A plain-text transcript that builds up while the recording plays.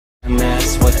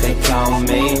That's what they call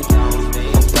me.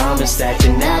 I promise that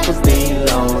you'll never be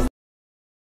alone.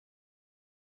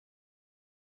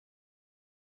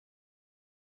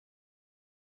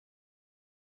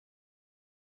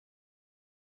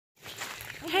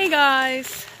 Hey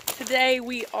guys, today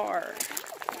we are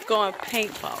going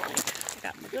paintballing. I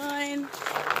got my gun,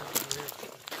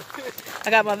 I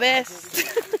got my vest,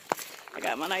 I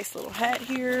got my nice little hat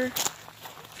here,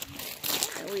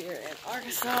 and we are in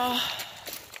Arkansas.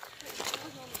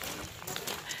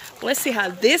 Let's see how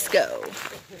this goes.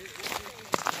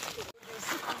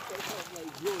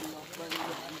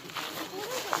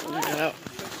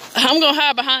 I'm gonna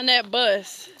hide behind that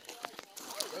bus.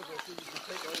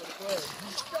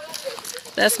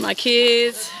 That's my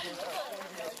kids.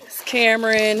 It's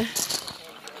Cameron.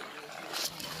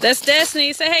 That's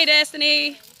Destiny. Say hey,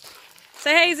 Destiny.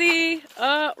 Say hey, Z.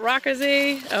 Rocker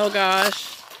Z. Oh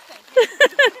gosh.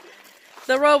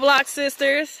 The Roblox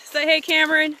sisters. Say hey,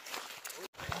 Cameron.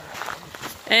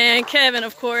 And Kevin,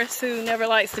 of course, who never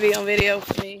likes to be on video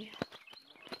for me.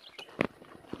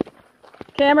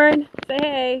 Cameron, say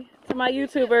hey to my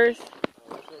YouTubers.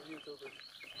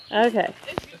 Okay.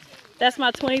 That's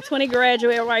my 2020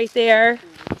 graduate right there.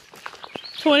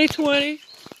 2020.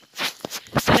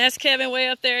 And that's Kevin way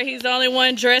up there. He's the only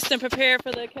one dressed and prepared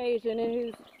for the occasion. And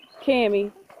he's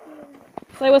Cammy.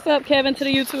 Say what's up, Kevin, to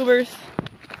the YouTubers.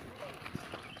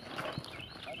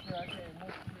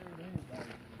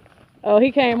 Oh,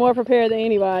 he came more prepared than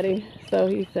anybody. So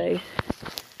he say.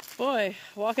 Boy,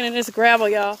 walking in this gravel,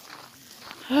 y'all.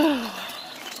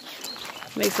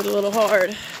 Makes it a little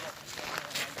hard.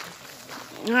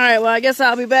 Alright, well, I guess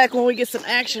I'll be back when we get some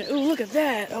action. Ooh, look at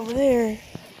that over there.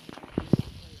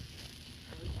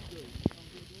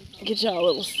 Get y'all a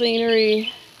little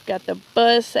scenery. Got the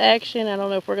bus action. I don't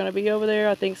know if we're going to be over there.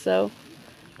 I think so.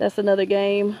 That's another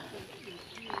game.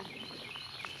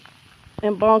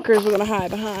 And bunkers we're going to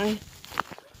hide behind.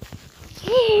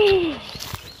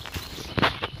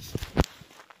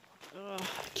 Oh,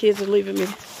 kids are leaving me.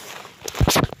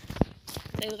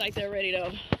 They look like they're ready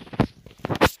though.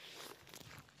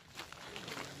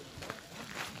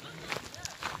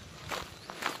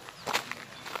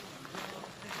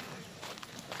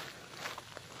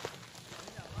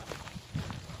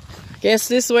 Guess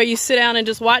this is where you sit down and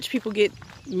just watch people get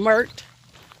murked.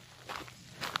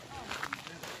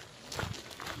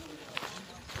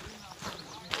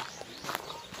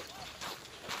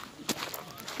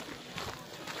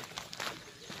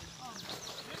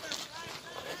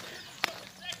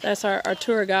 That's our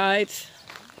tour guides.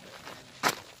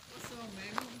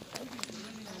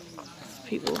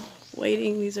 People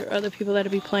waiting. These are other people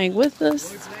that'll be playing with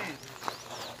us.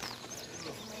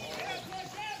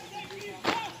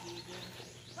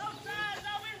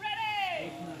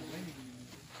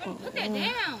 Put that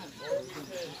down.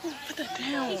 Put that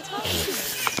down. Turn it off.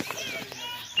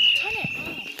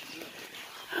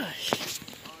 Hush.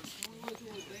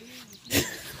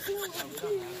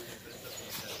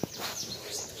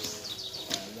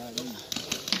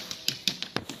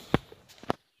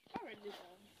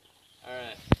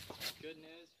 Alright. Good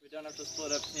news, we don't have to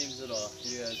split up teams at all.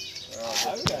 You guys are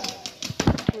all good.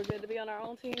 We're good to be on our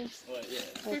own team? What, yeah.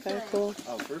 Okay, cool.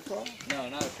 Oh, free for all? No,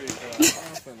 not a free for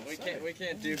all. we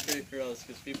can't do free for alls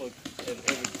because people it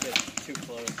would get too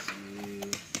close.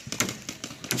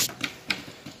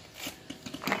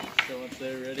 So once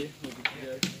they're ready, we'll be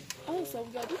together. Oh, so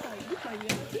we might be on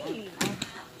the team.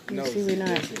 No, see, we're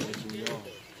not.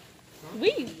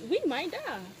 We might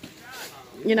die.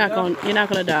 You're not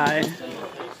gonna die.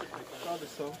 Probably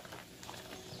so.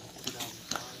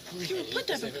 Put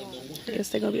that back on. I guess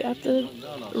they're gonna be after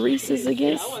Reese's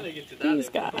against these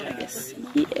guys.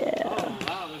 Yeah.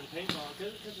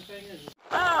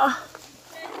 Oh.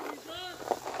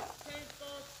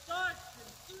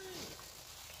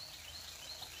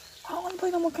 I don't want to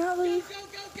play no more calories. Go!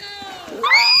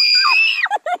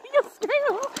 You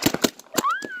scared.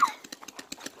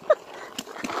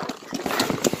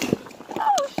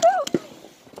 Oh shoot!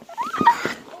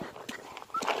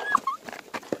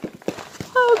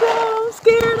 Oh god, I'm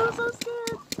scared. I'm so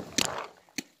scared.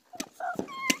 I'm so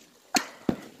scared.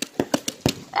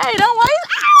 Hey, don't waste.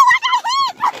 Ow! I got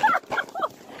hit!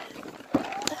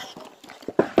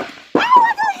 Ow! I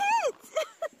got hit!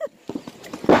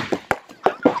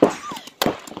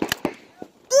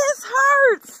 This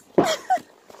hurts.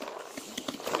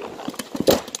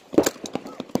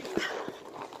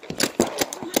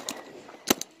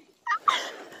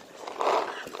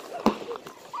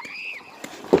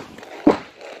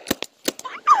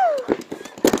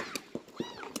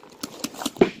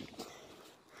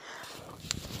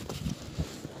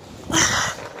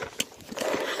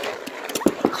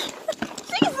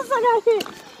 got hit.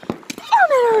 Oh,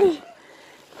 that hurted.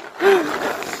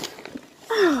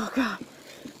 Oh, God.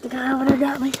 The guy over there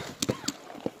got me.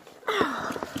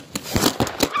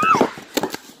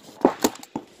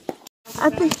 I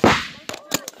think.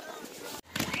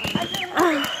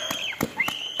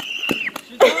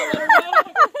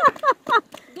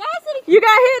 You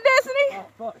got hit, Destiny? Oh,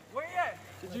 fuck. Where you at?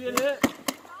 Did you get hit?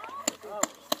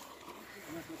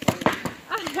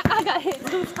 I got hit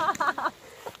 2 times.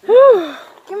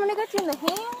 Cameron, they got you in the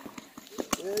hand?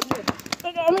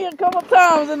 They got me a couple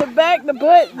times in the back, the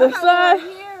butt, the side.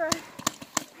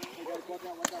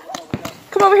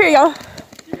 Come over here, y'all.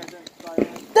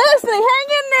 Destiny, hang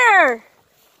in there.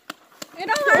 It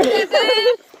don't hurt that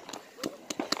bad.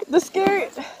 The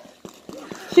scared.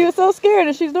 She was so scared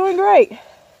and she's doing great.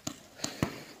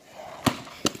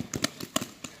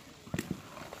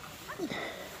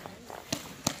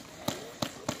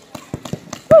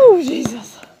 Oh,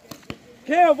 Jesus.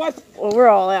 Cam, watch. Well, we're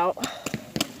all out.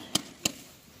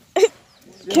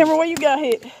 Cameron, where you got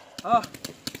hit?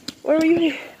 Where were you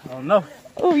hit? I don't know.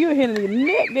 Oh, you were hitting your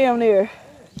neck down there.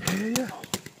 Yeah.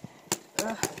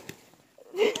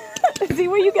 See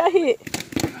where you got hit?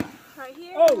 Right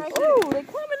here. Oh, right Oh, they're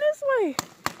coming this way.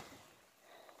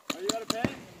 Are you out of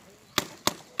pain?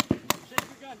 Shake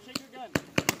your gun, shake your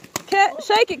gun.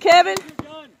 Shake it, Kevin. Shake your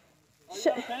gun. Are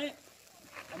you out of pain?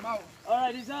 I'm out.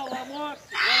 Alright, he's out. Let him walk.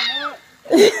 Let him walk.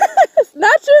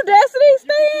 Not you, Destiny.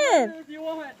 Stay in. If you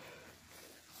want.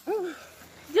 You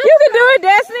can do it,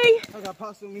 Destiny. I got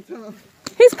pops on me too.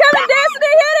 He's coming,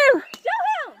 Destiny. Hit him.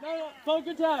 No, no,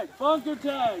 bunker tag. Bunker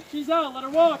tag. She's out. Let her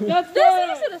walk. That's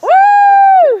good.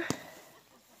 Woo!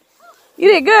 You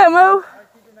did good, Mo. Alright,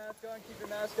 keep your mask on. Keep your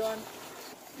mask on.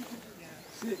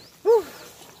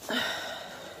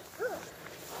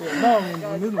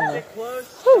 Sit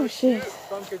close. Oh, shit.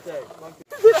 Bunker tag. Bunker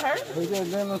tag. We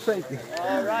got no safety.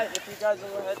 Alright, if you guys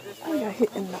will head this I way. got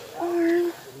hit in the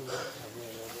arm.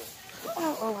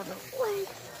 All over the leg.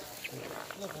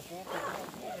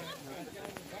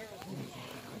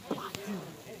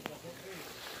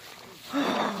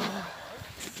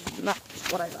 Not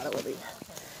what I thought it would be.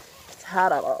 It's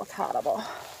horrible, it's horrible.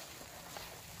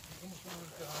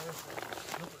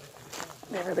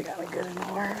 They really got me good in the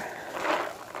arm.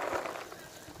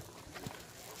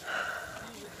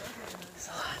 It's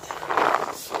a lot.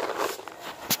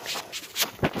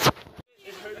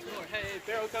 It hurts more. Hey,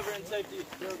 barrel cover and safety.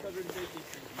 Barrel cover and safety.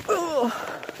 Oh,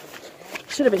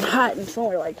 should have been hiding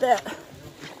somewhere like that.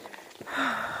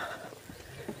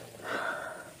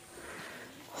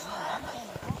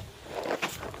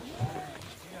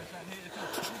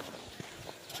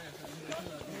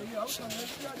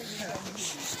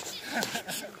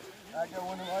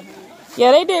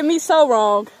 Yeah, they did me so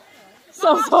wrong.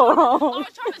 So wrong.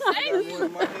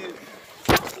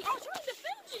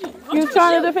 You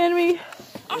trying to defend me?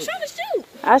 I'm trying to shoot.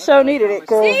 I sure needed it,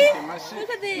 cuz. Look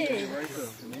at this.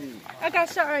 I got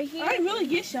shot right here. I didn't really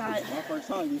get shot. My first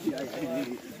time you see, I hit.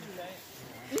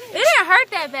 It didn't hurt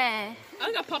that bad.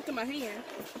 I got popped in my hand.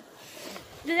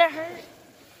 Did that hurt?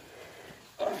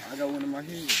 I got one in my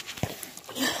head.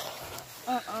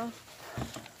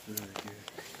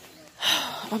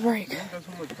 A break. I got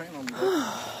so much pain on me.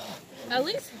 At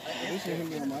least. They should hit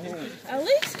me on my head. At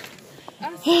least.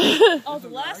 Oh, the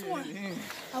last one.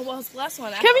 Oh, well, the last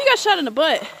one. Kevin, you got shot in the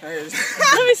butt. Hey,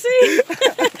 Let me see.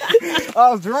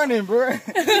 I was running, bro. Kevin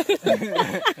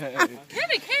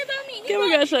came by me. Kevin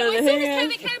got shot in the As soon as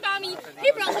hand. Kevin came by me,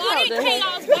 he brought all that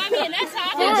chaos by me, and that's how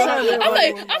I got shot.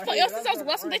 I thought since I was the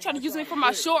last one, they tried to use me for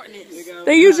my shortness.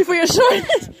 They use you for your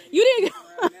shortness. You didn't.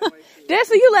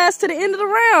 Destiny, you last to the end of the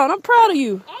round. I'm proud of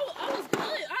you. I was good.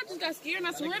 I just got scared and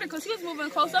I surrendered because he was moving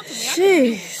close up to me.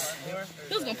 Jeez.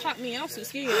 He was going to pop me and I was too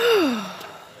scared.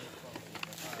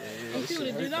 If he would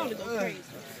have did that, I would have gone crazy.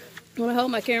 You want to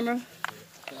hold my camera?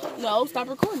 No, stop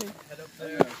recording.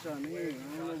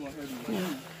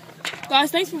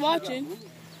 Guys, thanks for watching.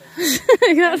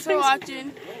 Thanks for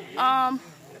watching.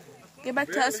 Get back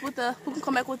to us with we can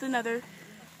come back with another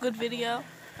good video,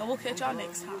 and we'll catch y'all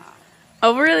next time.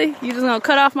 Oh, really? You just gonna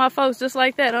cut off my folks just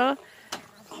like that, huh?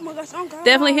 Oh my gosh, I'm God.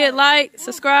 Definitely hit like,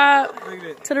 subscribe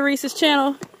to the Reese's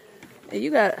channel. And you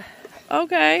got,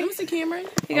 okay. Let me see Cameron.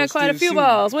 You got quite a few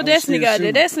balls. What Destiny got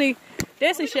there? Destiny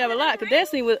should have a lot, because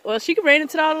Destiny was, well, she could ran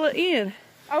into all the end.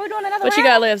 Are we doing another What round? you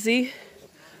got left, Z?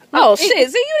 Oh, shit,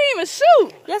 Z, you didn't even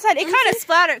shoot. Yes, I did. It kind of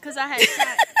splattered because I had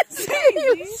shot. Z,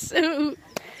 you shoot.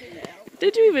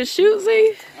 Did you even shoot,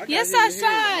 Z? Yes, I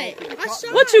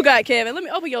shot. What you got, Kevin? Let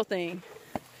me open your thing.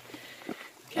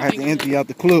 I had to empty out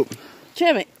the clip.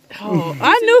 Kevin, Oh,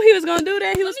 I knew he was gonna do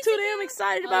that. He was too damn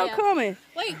excited about coming.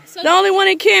 Wait, so The only one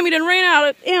in Cammy done ran out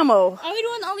of ammo. are we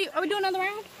doing another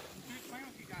round?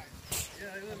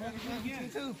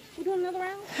 We doing another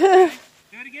round? Do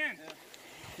it again.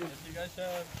 If you guys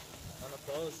have on the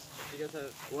post, you guys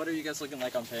have, what are you guys looking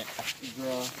like on paint?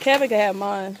 Kevin can have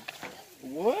mine.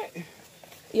 What?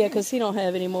 Yeah, because he don't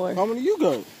have any more. How many you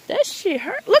got? That shit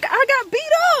hurt. Look, I got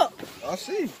beat up. I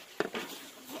see.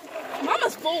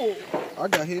 Mama's full. I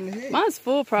got hit in the head. Mine's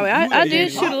full, probably. I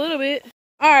did shoot a little bit.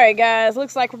 All right, guys.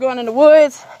 Looks like we're going in the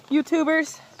woods.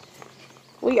 YouTubers,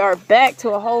 we are back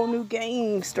to a whole new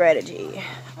game strategy.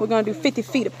 We're going to do 50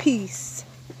 feet apiece.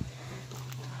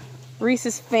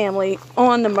 Reese's family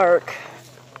on the Merc.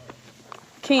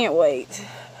 Can't wait.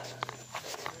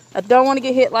 I don't want to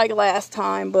get hit like last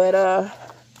time, but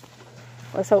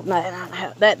let's hope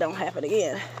that don't happen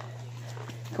again.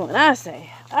 When I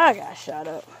say I got shot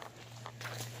up.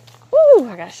 Woo,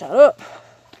 I got shot up.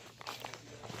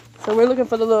 So we're looking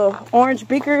for the little orange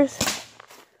beakers.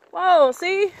 Whoa,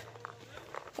 see?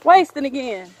 Wasting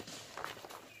again.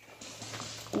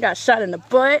 I got shot in the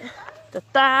butt, the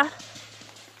thigh,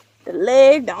 the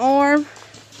leg, the arm.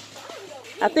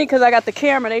 I think because I got the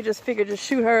camera, they just figured to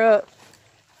shoot her up.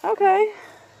 Okay.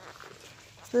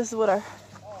 So this is what our...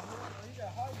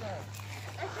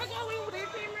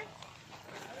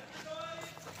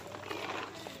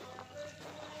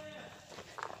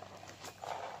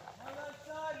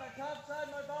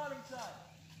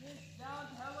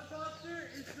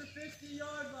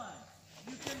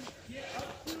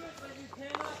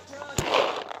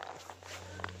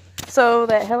 So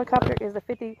that helicopter is the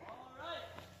 50.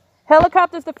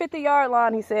 Helicopter's the 50-yard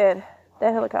line, he said.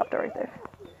 That helicopter right there.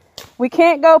 We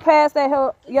can't go past that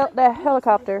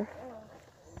helicopter.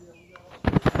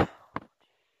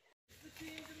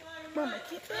 Mama,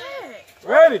 get back.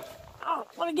 Ready? Oh,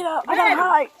 let me get out. I gotta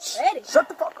hide. Ready. Shut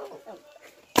the fuck up.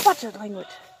 Watch your language.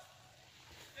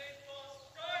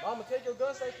 Mama, take your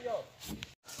gun safety off.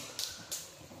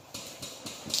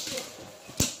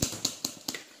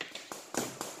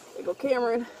 There go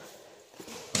Kameron.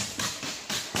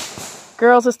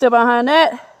 Girls are still behind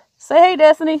that. Say hey,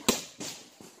 Destiny.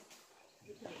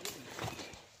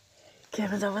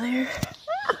 Kevin's over there.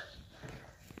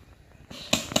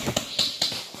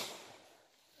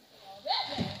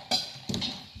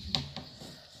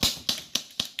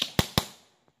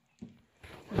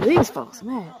 These folks,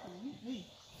 man.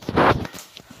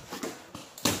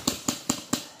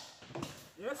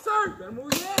 Yes, sir. Better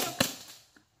move your head.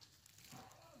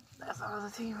 That's all the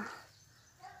team.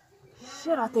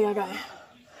 Shit, I think I got it.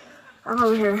 I'm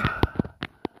over here.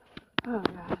 Oh,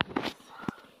 God.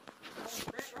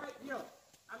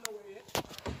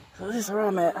 So this is where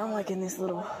I'm at. I'm like in this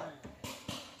little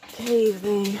cave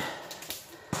thing.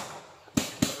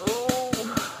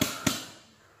 Oh.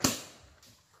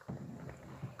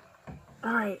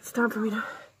 Alright, it's time for me to...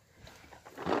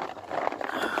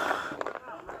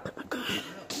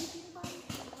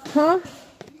 Huh?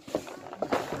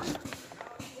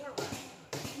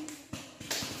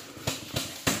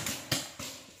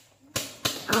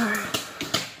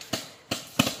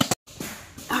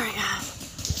 Alright,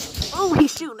 guys. Oh,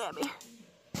 he's shooting at me.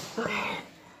 Okay.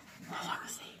 As y'all can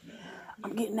see,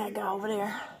 I'm getting that guy over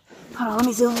there. Hold on, let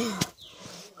me zoom in.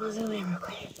 I'll zoom in real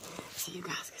quick so you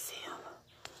guys can see him.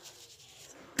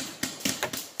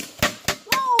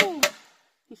 Whoa!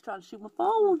 He's trying to shoot my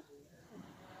phone.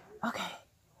 Okay.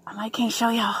 I might can't show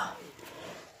y'all.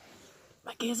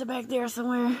 My kids are back there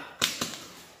somewhere.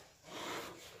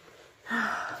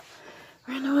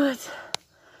 We're in the woods.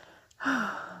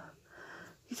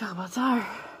 You talk about tired.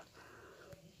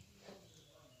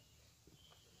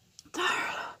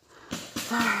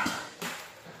 Tired.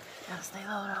 Gotta stay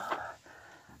low though.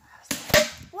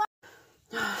 What?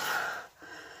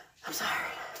 I'm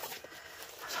tired.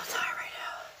 I'm so tired right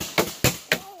now.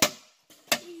 Oh,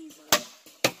 Jesus.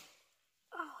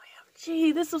 Oh,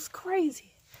 gee, this was crazy.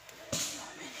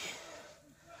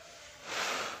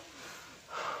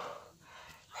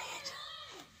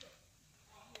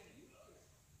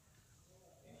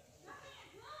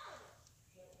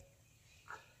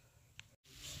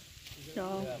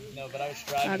 Y'all, No, but I was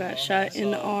driving. I got shot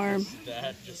in the arm.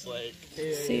 Dad just like,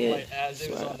 See it? like as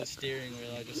it was on the steering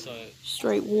wheel, I just saw it.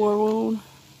 Straight war wound.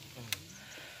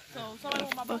 So somebody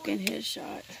want my Fucking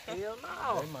headshot. Hell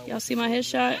no. Y'all see my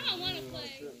headshot? I don't want to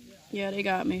play. Yeah, they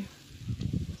got me.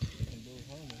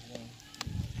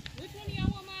 Which one do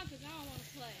y'all want mine? Because I don't want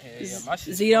to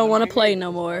play. Z don't want to play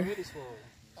no more.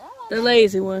 The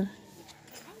lazy one.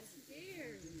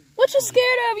 What you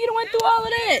scared of? You done went through all of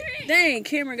that. Dang,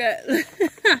 Cameron got...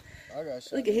 I got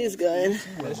shot. Look at his gun.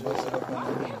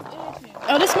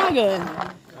 Oh, this my gun.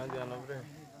 I'm down over there.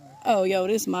 Oh, yo,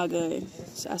 this my gun.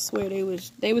 I swear they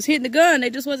was hitting the gun. They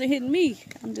just wasn't hitting me.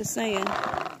 I'm just saying.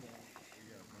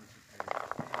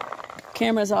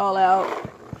 Cameras all out.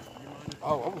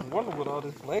 Oh, I was wondering what all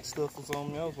this black stuff was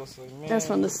on me. I was about to say, man. That's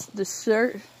from the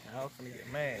shirt. I was gonna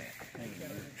get mad.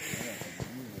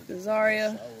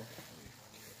 Zaria.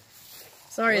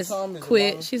 Zaria's What time is it,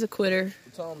 quit. Mama? She's a quitter.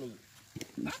 What time is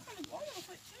it?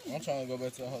 I'm trying to go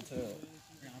back to the hotel.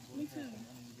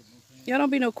 Y'all don't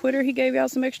be no quitter. He gave y'all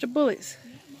some extra bullets.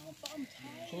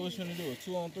 So what you gonna do? A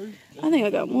 2-on-3? I think I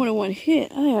got more than one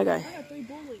hit. I think I got. I got 3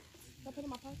 bullets. I put it in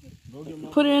my pocket. Go get my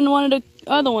Put it in one of the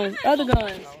other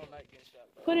guns.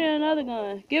 Put it in another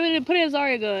gun. Put it in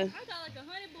Zaria gun. I got like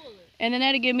 100 bullets. And then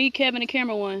that'll give me, Kevin, and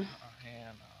Cameron one.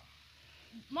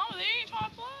 Mama, they ain't trying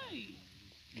to play.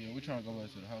 Yeah, we trying to go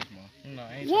back to the house, Mom. No,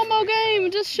 I ain't One more game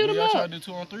and just shoot them y'all try up. to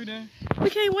do 2-on-3 then? We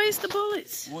can't waste the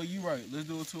bullets. Well, you right. Let's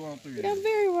do a 2-on-3 You're then.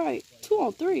 very right. 2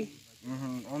 on 3.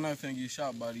 I'm not finna get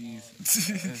shot by these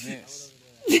events.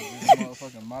 These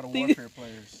motherfucking Modern Warfare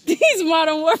players. These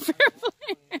Modern Warfare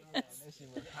players.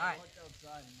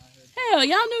 Hell,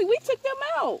 y'all knew we took them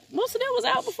out. Most of them was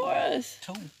out before us.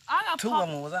 I got 2 of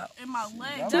them was out. in my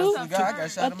leg. Two? I got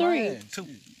shot in my 3. head. 2.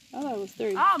 I thought it was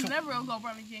 3. I'm never gonna go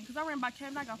run again because I ran by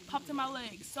Kevin. I got popped in my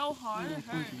leg so hard. It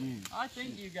hurt. I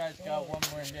think you guys got one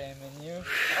more game than you.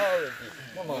 All of you.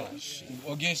 Come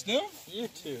on. Against them? You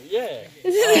two, yeah.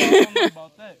 I don't know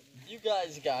about that. You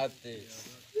guys got this.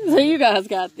 So you guys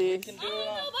got this. Can do I it don't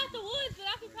know on. about the woods, but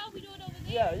I could probably do it over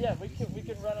there. Yeah, we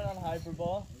can run it on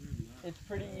Hyperball. It's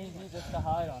pretty easy just to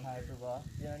hide on Hyperball.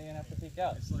 You don't even have to peek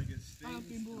out. I have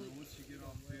 3 bullets.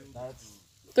 That's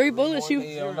 3 bullets. You.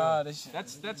 Hell nah, that's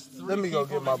 3. Let me go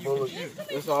get my bullets.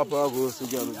 Let's all put our bullets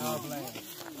together.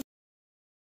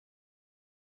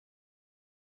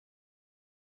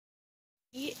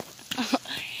 Yeah.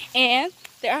 And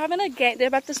they're having a game. They're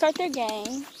about to start their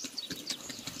game.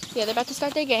 Yeah, they're about to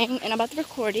start their game, and I'm about to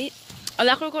record it. I'm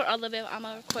not gonna record all of it. I'm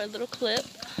gonna record a little clip.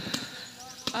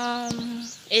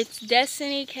 It's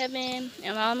Destiny, Kevin,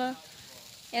 and Mama,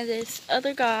 and this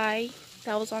other guy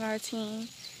that was on our team.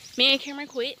 Me and Cameron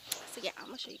quit. So yeah, I'm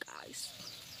gonna show you guys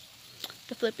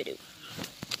the flip-it-do.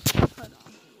 Hold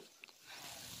on.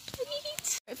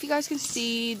 If you guys can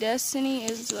see, Destiny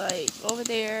is like over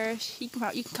there. You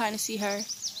can kind of see her.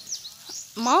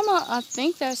 Mama, I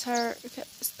think that's her.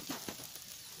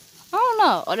 I don't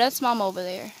know. Oh, that's Mama over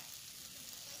there.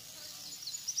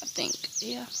 I think,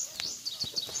 yeah.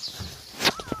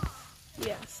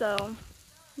 Yeah, so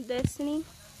Destiny.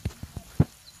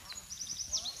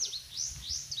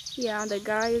 Yeah, the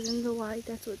guy is in the white.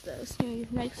 That's what Destiny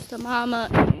is next to Mama.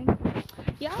 And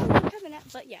yeah, I don't know having that,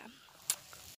 but yeah.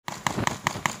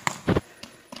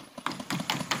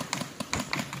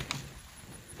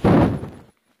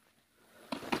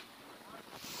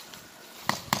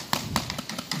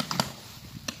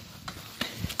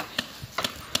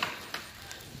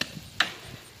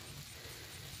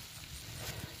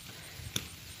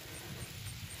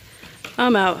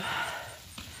 I'm out.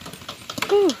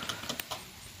 Whew.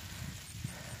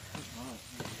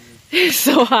 It's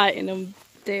so hot in them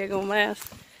daggone masks.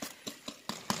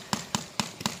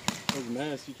 Those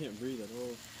masks, you can't breathe at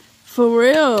all. For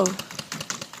real.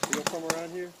 You go from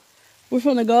around here? We're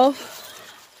from the Gulf.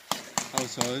 Oh,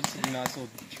 so it's a nice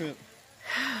little trip.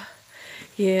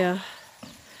 Yeah.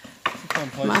 It's a fun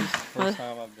place. First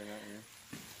time I've been out here.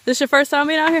 This your first time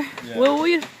being out here? Yeah. Well,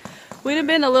 we'd have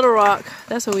been to Little Rock.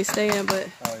 That's where we staying, but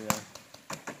Oh, yeah.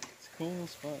 It's a cool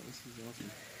spot. This is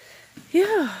awesome.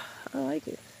 yeah, I like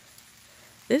it.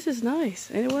 This is nice,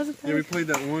 and it wasn't Yeah, we bad. played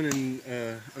that one, and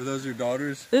are those your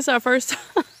daughters? This is our first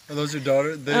time. Are those your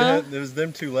daughters? There was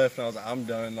them 2 left, and I was like, I'm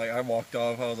done. Like, I walked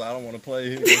off. I was like, I don't want to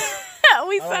play. We I don't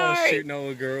want to sorry. shoot no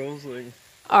little girls. Like,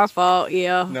 Our fault,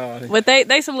 yeah. no. But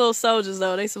they some little soldiers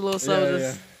though. They some little soldiers.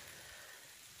 Yeah.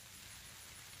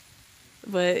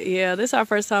 But yeah, this is our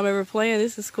first time ever playing.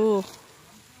 This is cool.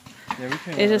 Yeah, we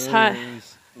came It's out just early, hot. It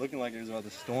was looking like it was about to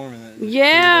storm, and it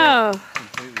Yeah.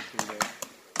 completely cleared up.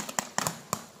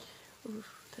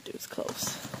 That dude's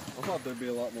close. I thought there'd be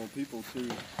a lot more people too.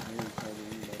 Anybody.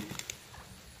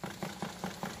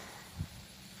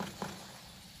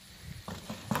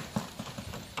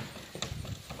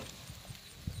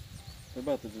 They're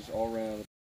about to just all run out of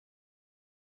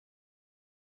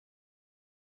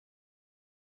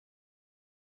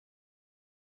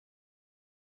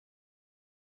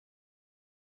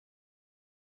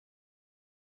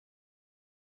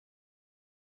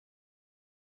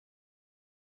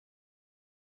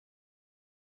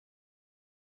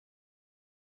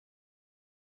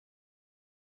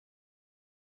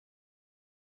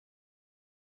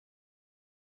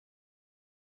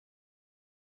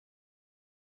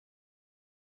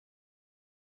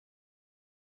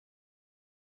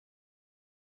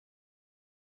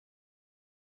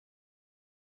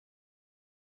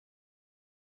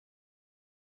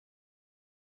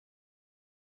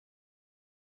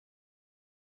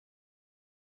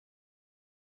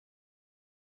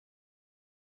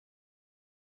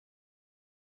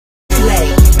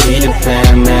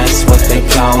fam, that's what they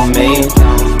call me.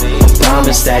 I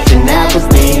promise that you never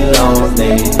be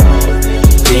lonely.